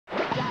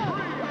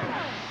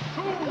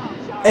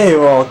Hey,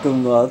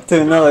 welcome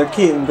to another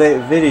Keet and Bait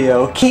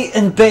video. Keet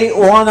and Bait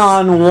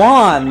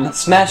 1-on-1!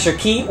 Smasher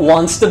Keet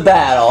wants to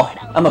battle.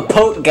 I'm a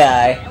poke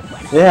guy.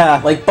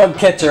 Yeah. Like Bug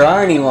Catcher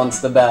Arnie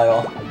wants to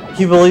battle. Can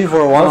you believe we're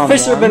 1-on-1? Or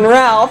Fisherman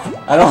Ralph.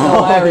 I don't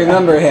know why I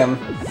remember him.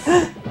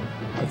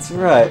 That's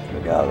right.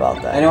 Forgot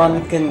about that. Anyone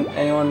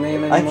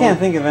name anyone? I can't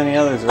think of any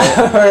others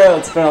right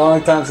It's been a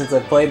long time since I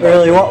played that.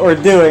 Really, what we're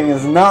doing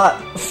is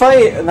not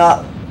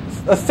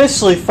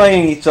officially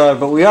fighting each other,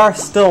 but we are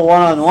still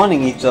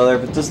 1-on-1ing each other,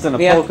 but just in a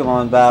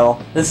Pokemon battle.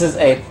 This is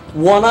a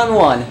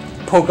 1-on-1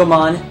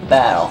 Pokemon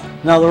battle.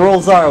 Now the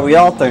rules are we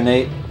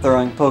alternate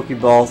throwing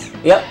Pokeballs.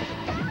 Yep.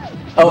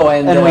 Oh,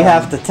 and we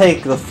have to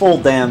take the full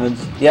damage.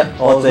 Yep,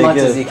 well, as much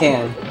as you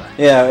can.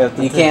 Yeah, we have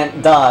to you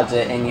can't dodge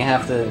it, and you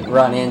have to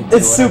run into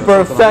It's super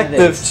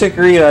effective,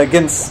 Chikorita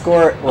against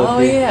Squirt. Oh,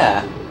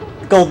 yeah.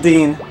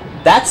 Goldeen.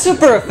 That's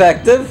super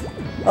effective.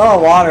 Oh,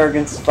 water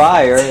against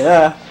fire,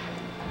 yeah.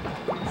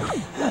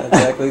 Not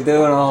exactly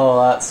doing a whole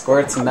lot.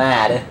 Squirt's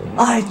mad.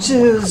 I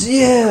choose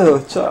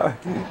you, Char.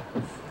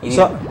 You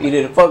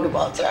did a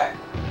Pokeball, Char.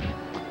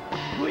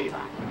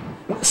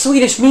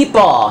 Swedish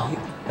Meatball.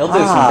 He'll do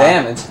some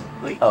damage.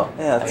 Oh,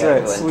 yeah, that's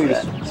right.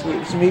 Swedish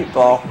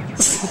Meatball.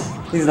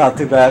 He's not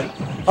too bad.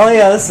 Oh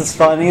yeah, this is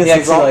funny. He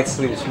actually likes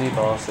Swedish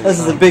Meatballs. This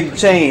is a big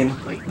chain.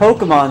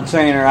 Pokemon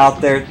trainer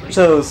out there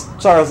chose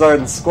Charizard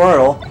and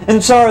Squirtle, and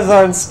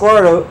Charizard and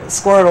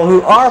Squirtle,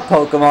 who are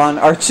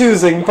Pokemon, are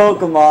choosing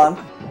Pokemon.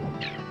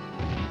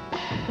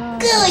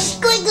 Go,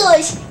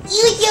 Squiggles!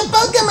 Use your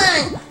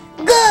Pokemon!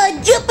 Go,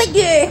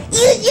 Jupiter!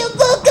 Use your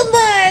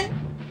Pokemon!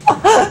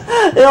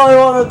 The only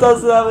one that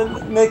doesn't have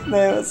a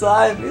nickname is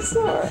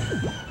Ivysaur.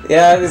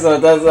 Yeah,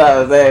 Ivysaur does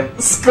have a name.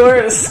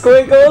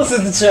 Squiggles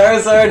and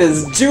Charizard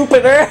is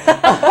Jupiter.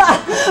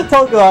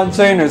 Pokemon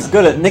trainer's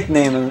good at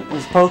nicknaming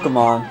his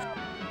Pokemon.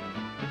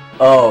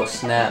 Oh,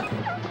 snap.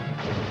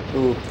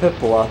 Ooh,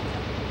 Piplup.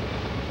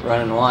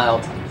 Running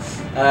wild.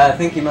 I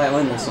think you might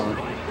win this one.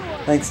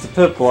 Thanks to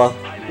Piplup.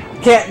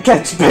 Can't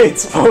catch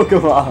Bait's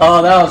Pokemon.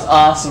 Oh, that was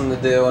awesome to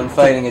do when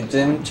fighting a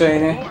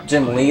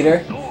gym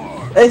leader.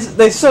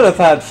 They should have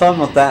had fun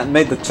with that and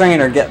made the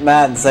trainer get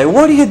mad and say,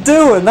 "What are you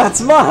doing?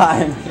 That's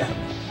mine!" Yeah.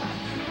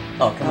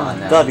 Oh, come on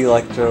now. Dud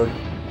Electrode.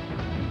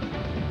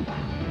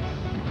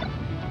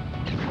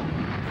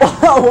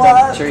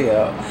 What?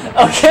 Trio.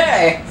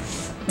 Okay!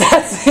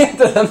 That's the end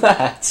of the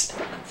match.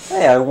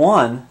 Hey, I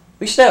won.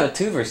 We should have a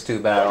 2 vs 2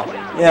 battle.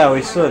 Yeah,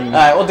 we should.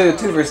 Alright, we'll do a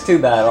 2 vs 2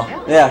 battle.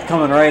 Yeah,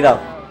 coming right up.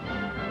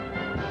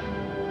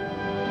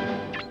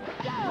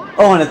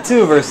 Oh, in a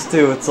 2 vs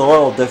 2, it's a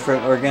little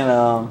different. We're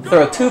gonna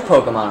throw 2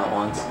 Pokemon at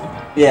once.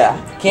 Yeah.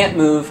 Can't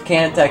move,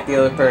 can't attack the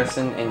other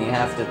person, and you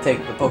have to take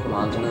the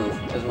Pokemon's move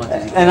as much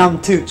as you can. And I'm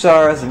 2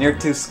 Chars and you're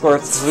 2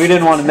 Squirts, so we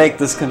didn't want to make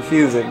this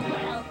confusing.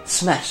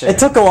 Smash it. It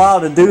took a while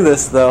to do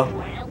this, though.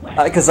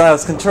 Because I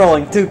was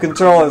controlling 2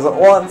 controllers at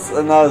once,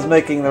 and I was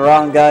making the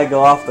wrong guy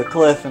go off the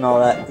cliff and all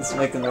that. Just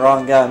making the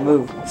wrong guy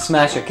move.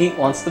 Smasher Keet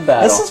wants to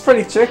battle. This is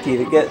pretty tricky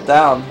to get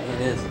down.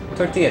 It is.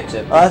 Tortilla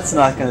chip. Oh, that's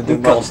not going to do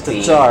much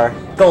to Char.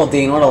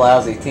 Goldeen, what a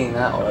lousy team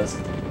that was.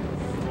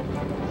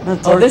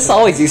 Oh, this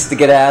always used to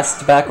get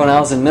asked back when I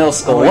was in middle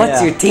school.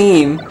 What's your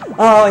team?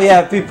 Oh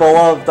yeah, people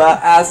loved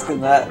asking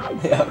that.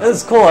 Yeah. It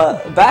was cool.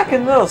 Back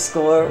in middle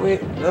school,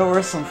 there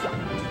were some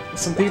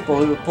people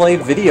who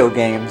played video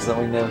games that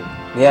we knew.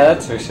 Yeah,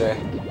 that's for sure.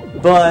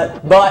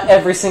 But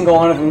every single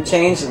one of them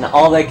changed, and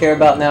all they care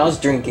about now is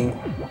drinking.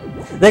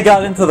 They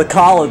got into the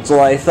college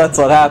life. That's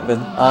what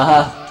happened.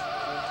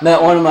 Met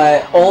one of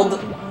my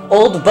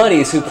old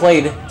buddies who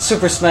played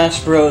Super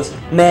Smash Bros.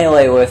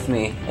 Melee with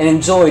me and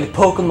enjoyed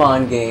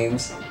Pokemon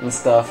games and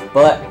stuff.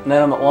 But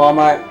met him at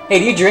Walmart. Hey,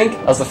 do you drink?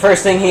 That was the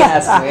first thing he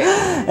asked me.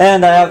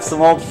 And I have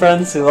some old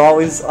friends who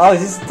always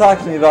used to talk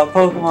to me about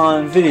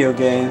Pokemon and video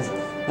games.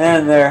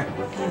 And they're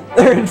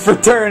in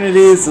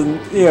fraternities and,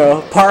 you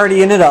know,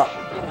 partying it up.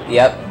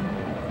 Yep.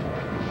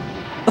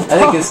 I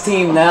think his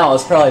team now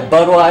is probably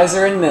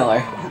Budweiser and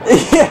Miller.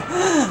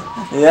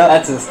 Yeah.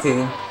 That's his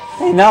team.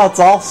 Hey, now it's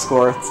all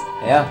Squirts.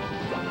 Yeah.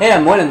 Hey,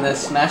 I'm winning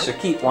this. Smasher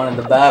Keet wanted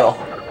the battle.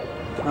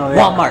 Oh,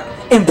 yeah. Walmart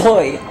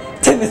employee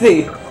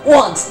Timothy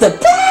wants the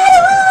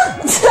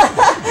battle!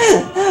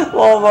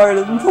 Walmart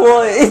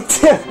employee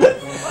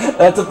Timothy.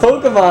 That's a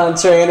Pokemon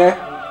trainer.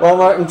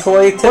 Walmart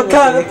employee Timothy. What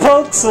kind of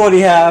pokes would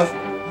he have?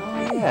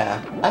 Oh,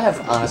 yeah. I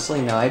have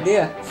honestly no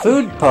idea.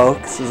 Food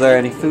pokes? Is there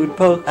any food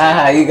pokes?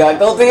 You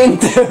got Goldeen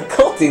too.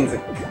 Goldeen's a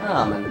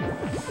common.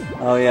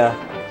 Oh, yeah.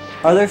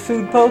 Are there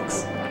food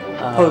pokes?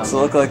 Pokes that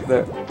look like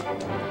they're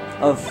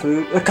of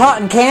food. A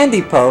cotton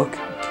candy poke.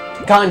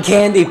 Cotton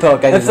candy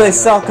poke. If they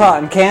sell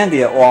cotton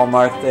candy at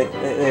Walmart,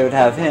 they would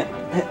have him.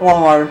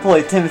 Walmart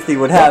employee Timothy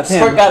would have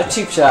him. Squirt got a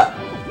cheap shot.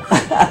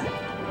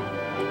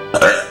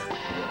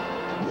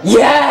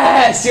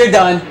 Yes, you're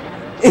done.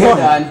 You're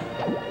done.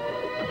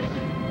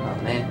 Oh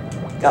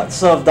man. Got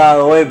shoved out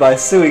of the way by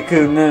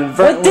Suicune and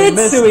what did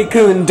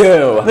Suicune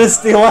do?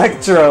 Missed the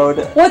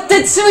Electrode. What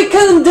did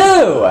Suicune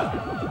do?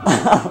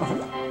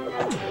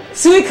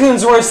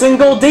 Suicune's worse than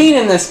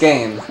Goldeen in this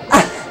game.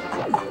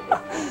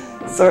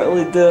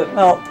 Certainly didn't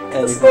help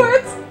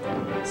anything.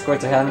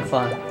 Squirts are having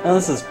fun. Oh,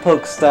 this is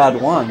Pokestad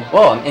 1.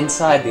 Whoa, I'm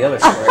inside the other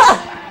squirt.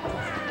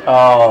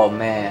 Oh,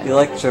 man.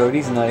 Electrode,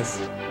 he's nice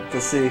to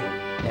see.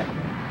 Yeah.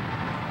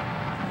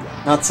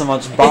 Not so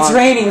much Bond. It's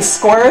raining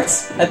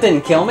squirts! That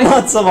didn't kill me.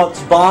 Not so much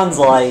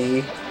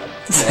Bonsly.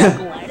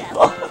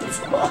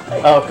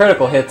 Oh,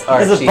 critical hits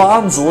are Is it cheap.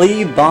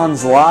 Bonsly,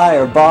 Bonsly,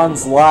 or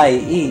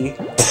Bonsly?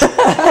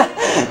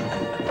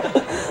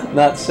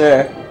 Not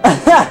sure.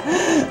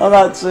 I'm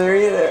not sure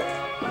either.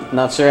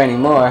 Not sure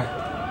anymore.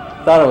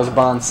 Thought it was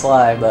Bond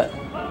Sly, but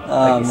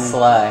like man.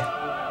 Sly.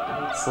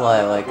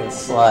 Sly like a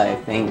sly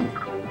thing.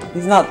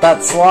 He's not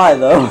that sly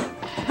though.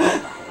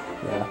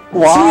 Yeah.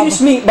 Wob? Swedish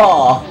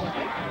meatball!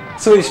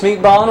 Swedish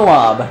meatball and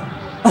wob.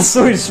 A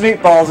Swedish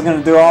meatball's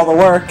gonna do all the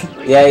work.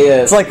 Yeah, he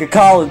is. It's like a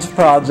college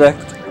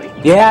project.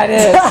 Yeah, it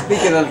is.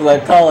 Speaking of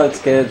like college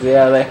kids,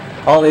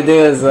 yeah, all they do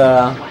is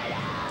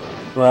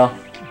well,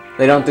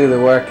 they don't do the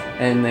work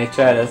and they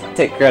try to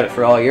take credit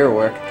for all your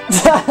work.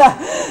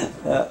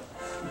 Yeah.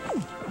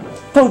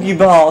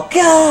 Pokeball,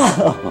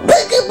 go!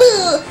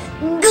 Peekaboo!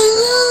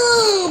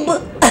 Goob!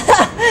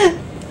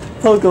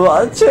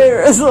 Pokemon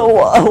Trainer is a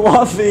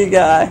Wuffy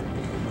guy.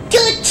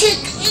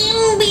 Chick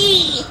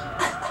Imby!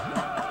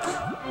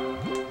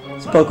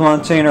 Is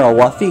Pokemon Trainer a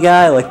Wuffy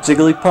guy like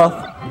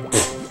Jigglypuff?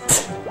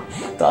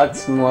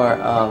 Dog's more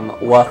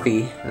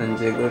wuffy than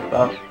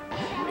Jigglypuff.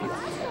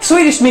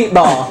 Swedish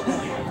meatball!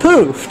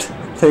 Poofed!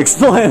 To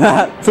explain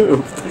that,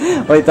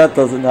 poofed. Wait, that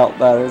doesn't help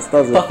matters,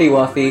 does it? Puffy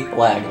wuffy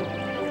lag.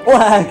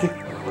 Lag!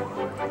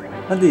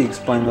 How do you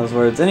explain those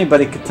words?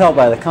 Anybody could tell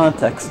by the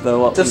context, though,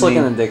 what Just we look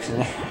in mean. the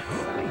dictionary.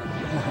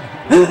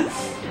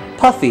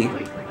 Puffy.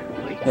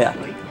 Yeah.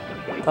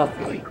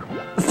 Puffy.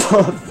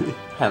 Puffy.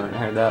 Haven't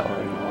heard that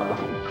word in a while.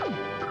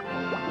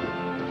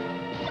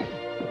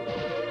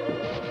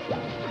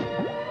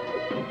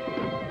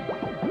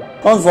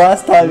 When was the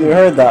last time you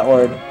heard that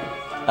word?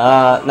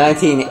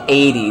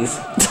 1980s.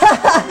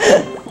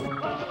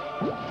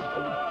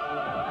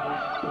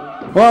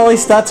 Well, at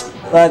least that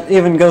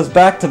even goes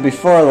back to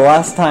before the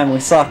last time we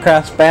saw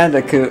Crash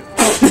Bandicoot.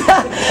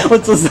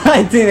 Which was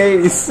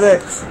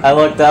 1986. I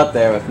looked out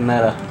there with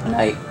Meta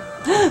Knight.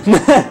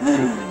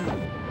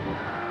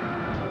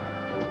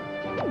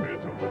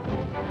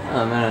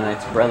 Oh, Meta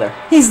Knight's brother.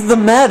 He's the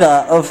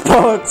meta of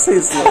pokes.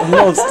 He's the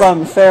most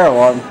unfair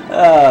one.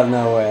 Oh,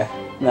 no way.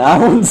 No, I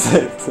wouldn't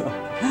say so.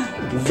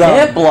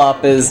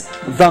 Piplup is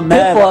The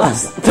meta.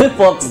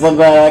 Piplup's the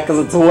meta because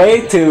it's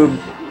way too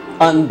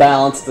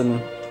unbalanced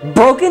and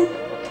broken.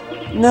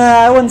 Nah,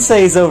 I wouldn't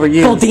say he's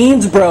overused.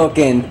 Goldine's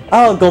broken.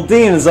 Oh,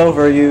 Goldeen is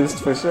overused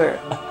for sure.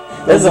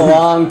 There's a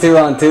long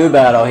 2-on-2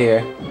 battle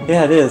here.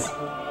 Yeah, it is.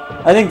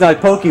 I think my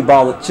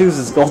Pokeball that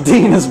chooses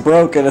Goldeen is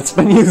broken. It's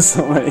been used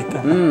so many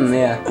times.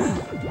 Yeah.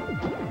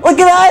 Look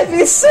at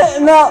Ivy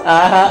sitting up!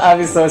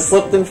 Ivysaur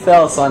slipped and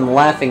fell, so I'm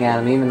laughing at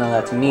him, even though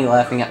that's me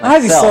laughing at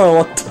myself. Ivysaur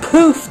looked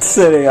poofed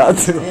sitting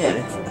onto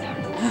it.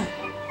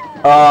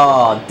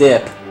 Oh,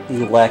 dip.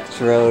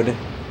 Electrode.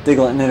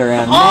 Diglett,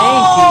 Nidoran,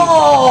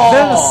 Oh!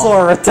 Mankey,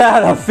 Venusaur,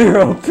 Rattata,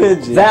 Fearow,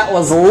 Pidgey. That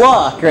was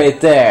luck right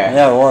there.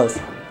 Yeah, it was.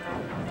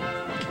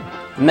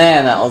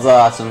 Man, that was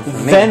awesome for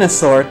me.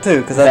 Venusaur,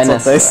 too, because that's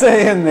what they Venusaur.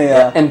 say in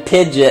the... And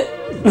Pidgeot.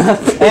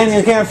 And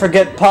you can't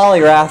forget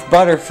Poliwrath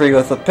Butterfree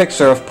with a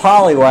picture of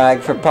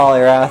Poliwag for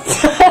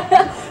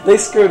Poliwrath. They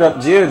screwed up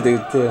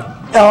Geodude, too.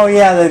 Oh,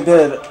 yeah, they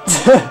did.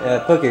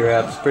 Yeah,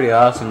 Pokérap's pretty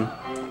awesome.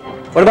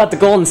 What about the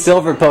gold and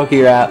silver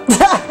Pokérap?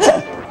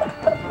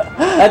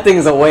 That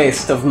thing's a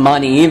waste of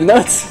money, even though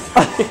it's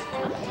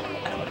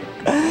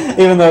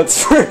Even though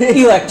it's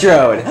free.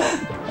 Electrode.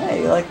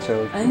 Hey,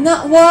 Electrode. And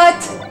not what?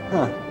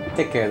 Huh.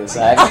 Take care of this,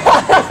 Ivy.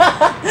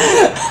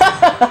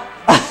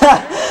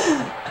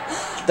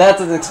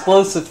 That's an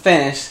explosive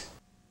finish.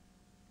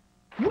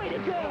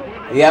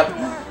 Yep.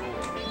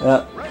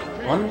 Yep.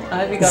 One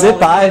Ivy got Zip all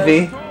the-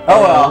 Ivy.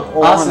 Oh well,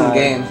 One awesome Ivy.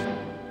 game.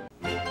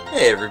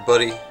 Hey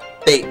everybody,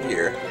 Bait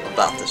here,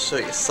 about to show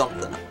you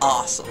something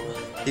awesome.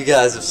 You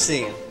guys have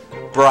seen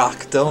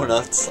Brock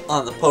Donuts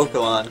on the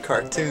Pokemon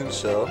cartoon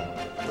show.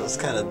 Those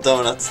kind of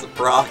donuts that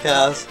Brock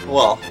has.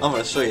 Well, I'm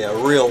going to show you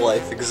a real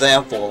life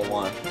example of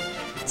one.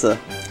 It's a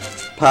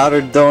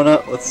powdered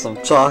donut with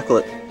some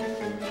chocolate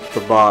at the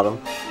bottom.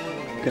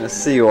 You're going to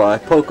see why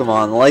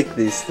Pokemon like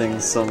these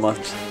things so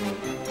much.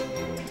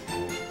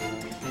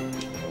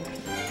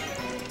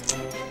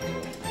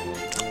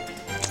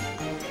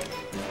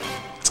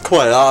 It's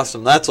quite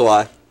awesome, that's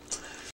why.